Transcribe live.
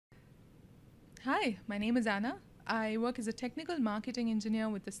Hi, my name is Anna. I work as a technical marketing engineer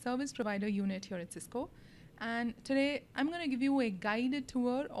with the service provider unit here at Cisco. And today I'm going to give you a guided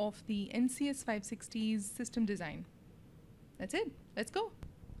tour of the NCS 560's system design. That's it. Let's go.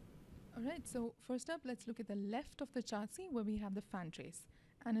 Alright, so first up, let's look at the left of the chassis where we have the fan trays.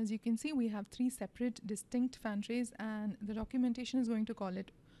 And as you can see, we have three separate distinct fan trays, and the documentation is going to call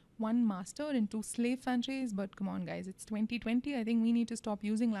it one master and two slave fan trays. But come on, guys, it's 2020. I think we need to stop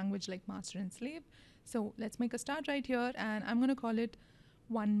using language like master and slave. So let's make a start right here, and I'm going to call it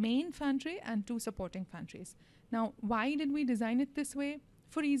one main fan tray and two supporting fan trays. Now, why did we design it this way?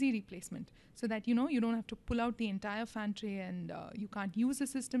 For easy replacement, so that you don't have to pull out the entire fan tray and you can't use the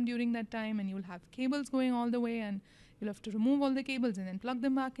system during that time, and you'll have cables going all the way and you'll have to remove all the cables and then plug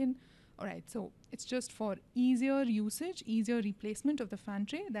them back in. Alright, so it's just for easier usage, easier replacement of the fan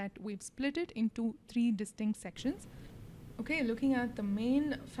tray that we've split it into three distinct sections. Okay, looking at the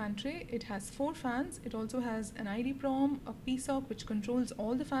main fan tray, it has 4 fans. It also has an ID prom, a PSOC which controls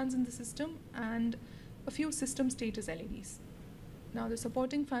all the fans in the system, and a few system status LEDs. Now the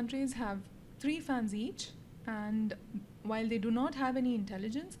supporting fan trays have 3 fans each, and while they do not have any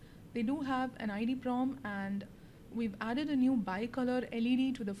intelligence, they do have an ID prom, and we've added a new bicolor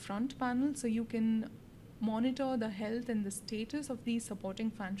LED to the front panel so you can monitor the health and the status of these supporting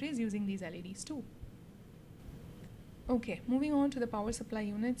fan trays using these LEDs too. Okay, moving on to the power supply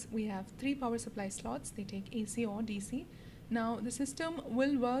units, we have 3 power supply slots. They take AC or DC. Now the system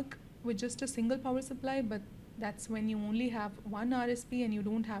will work with just a single power supply, but that's when you only have one RSP and you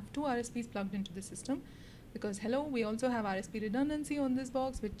don't have 2 RSPs plugged into the system, because hello, we also have RSP redundancy on this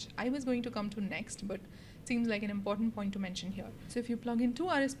box, which I was going to come to next, but seems like an important point to mention here. So if you plug in 2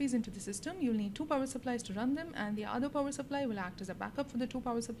 RSPs into the system, you'll need 2 power supplies to run them, and the other power supply will act as a backup for the 2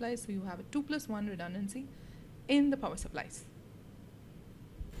 power supplies, so you have a 2+1 redundancy in the power supplies.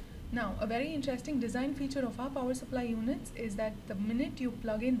 Now, a very interesting design feature of our power supply units is that the minute you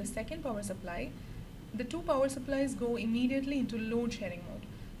plug in the second power supply, the 2 power supplies go immediately into load sharing mode.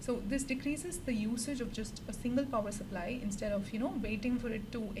 So this decreases the usage of just a single power supply. Instead of waiting for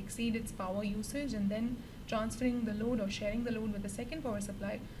it to exceed its power usage and then transferring the load or sharing the load with the second power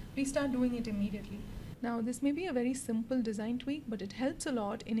supply, we start doing it immediately. Now this may be a very simple design tweak, but it helps a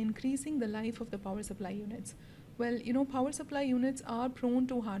lot in increasing the life of the power supply units. Well, power supply units are prone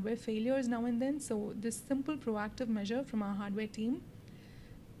to hardware failures now and then, so this simple proactive measure from our hardware team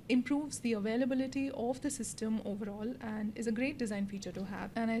improves the availability of the system overall and is a great design feature to have,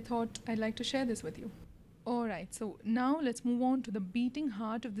 and I thought I'd like to share this with you. Alright, so now let's move on to the beating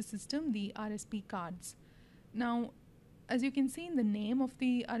heart of the system, the RSP cards. Now, as you can see in the name of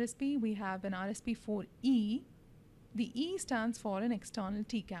the RSP, we have an RSP4E. The E stands for an external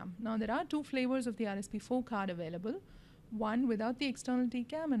TCAM. Now there are 2 flavors of the RSP4 card available, one without the external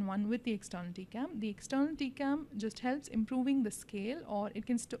TCAM and one with the external TCAM. The external TCAM just helps improving the scale, or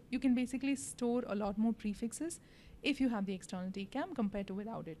you can basically store a lot more prefixes if you have the external TCAM compared to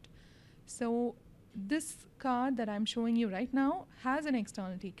without it. So this card that I'm showing you right now has an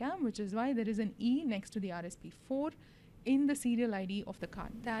external TCAM, which is why there is an E next to the RSP4 in the serial ID of the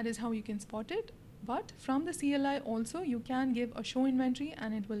card. That is how you can spot it. But from the CLI also, you can give a show inventory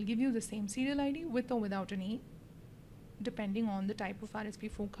and it will give you the same serial ID with or without an E, depending on the type of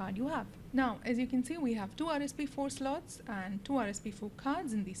RSP4 card you have. Now, as you can see, we have 2 RSP4 slots and 2 RSP4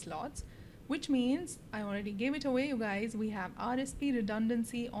 cards in these slots, which means I already gave it away, you guys. We have RSP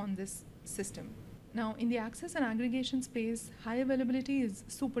redundancy on this system. Now, in the access and aggregation space, high availability is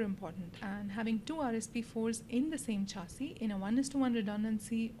super important, and having 2 RSP4s in the same chassis in a 1:1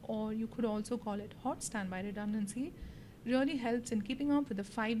 redundancy, or you could also call it hot standby redundancy, really helps in keeping up with the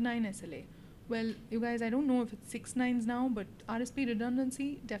 5.9 SLA. Well, you guys, I don't know if it's 6.9s now, but RSP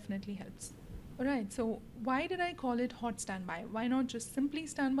redundancy definitely helps. Alright, so why did I call it hot standby? Why not just simply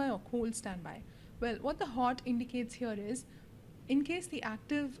standby or cold standby? Well, what the hot indicates here is, in case the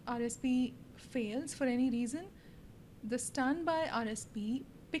active RSP fails for any reason, the standby RSP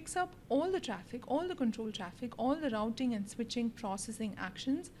picks up all the traffic, all the control traffic, all the routing and switching processing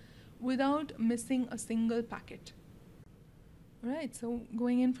actions without missing a single packet. Alright, so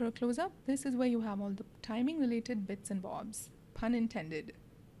going in for a close-up, this is where you have all the timing related bits and bobs, pun intended.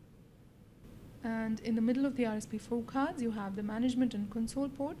 And in the middle of the RSP4 cards, you have the management and console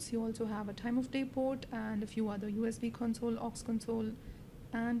ports. You also have a time of day port and a few other USB console, aux console,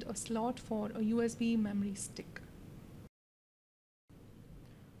 and a slot for a USB memory stick.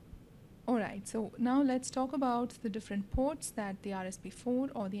 Alright, so now let's talk about the different ports that the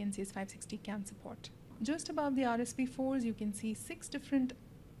RSP4 or the NCS 560 can support. Just above the RSP4s, you can see 6 different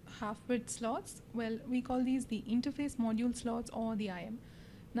half-width slots. Well, we call these the interface module slots, or the IM.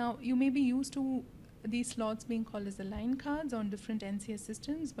 Now, you may be used to these slots being called as the line cards on different NCS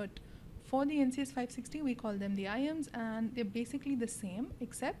systems, but for the NCS 560, we call them the IMs, and they're basically the same,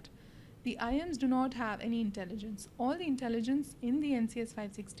 except the IMs do not have any intelligence. All the intelligence in the NCS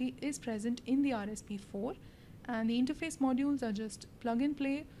 560 is present in the RSP4, and the interface modules are just plug and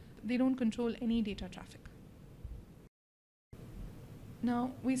play. They don't control any data traffic.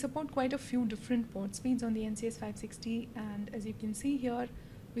 Now, we support quite a few different port speeds on the NCS 560, and as you can see here,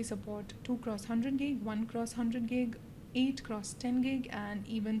 we support 2 x 100 gig, 1 x 100 gig, 8 x 10 gig, and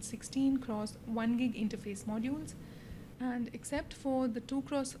even 16 x 1 gig interface modules. And except for the 2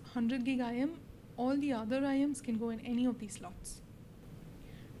 x 100 gig IM, all the other IMs can go in any of these slots.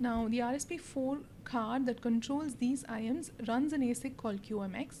 Now, the RSP4 card that controls these IMs runs an ASIC called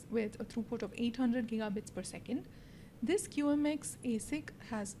QMX with a throughput of 800 gigabits per second. This QMX ASIC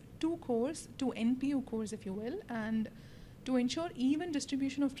has 2 cores, 2 NPU cores if you will, and to ensure even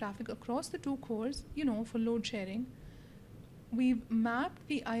distribution of traffic across the 2 cores, for load sharing, we've mapped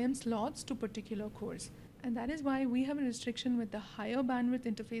the IM slots to particular cores. And that is why we have a restriction with the higher bandwidth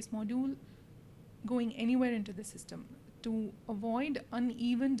interface module going anywhere into the system to avoid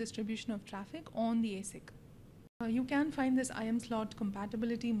uneven distribution of traffic on the ASIC. You can find this IM slot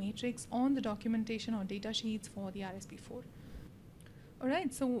compatibility matrix on the documentation or data sheets for the RSP4.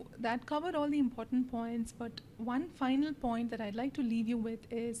 Alright, so that covered all the important points, but one final point that I'd like to leave you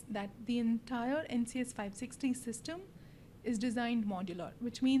with is that the entire NCS 560 system is designed modular,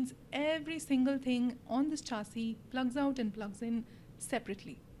 which means every single thing on this chassis plugs out and plugs in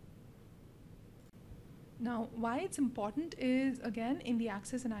separately. Now, why it's important is, again, in the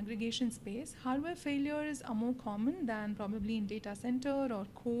access and aggregation space, hardware failures are more common than probably in data center or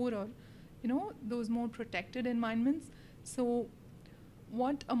core or, those more protected environments. So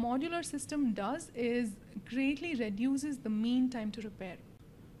what a modular system does is greatly reduces the mean time to repair.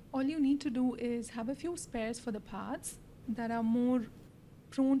 All you need to do is have a few spares for the parts that are more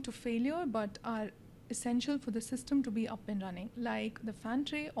prone to failure but are essential for the system to be up and running, like the fan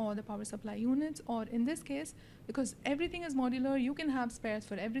tray or the power supply units, or in this case, because everything is modular, you can have spares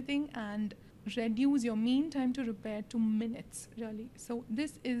for everything and reduce your mean time to repair to minutes, really. So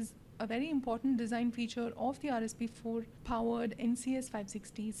this is a very important design feature of the RSP4 powered NCS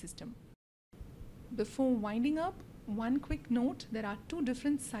 560 system. Before winding up, one quick note, there are 2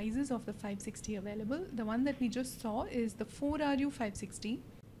 different sizes of the 560 available. The one that we just saw is the 4RU 560.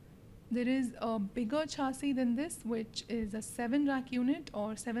 There is a bigger chassis than this, which is a 7 rack unit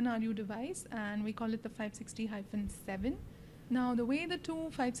or 7RU device, and we call it the 560-7. Now, the way the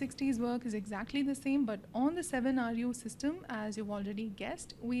 2 560s work is exactly the same, but on the 7RU system, as you've already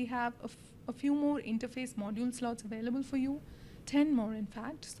guessed, we have a few more interface module slots available for you, 10 more in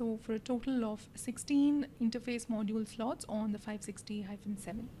fact, so for a total of 16 interface module slots on the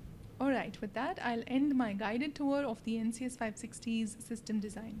 560-7. Alright, with that, I'll end my guided tour of the NCS 560's system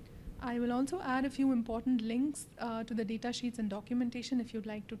design. I will also add a few important links to the datasheets and documentation if you'd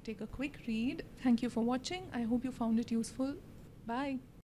like to take a quick read. Thank you for watching. I hope you found it useful. Bye.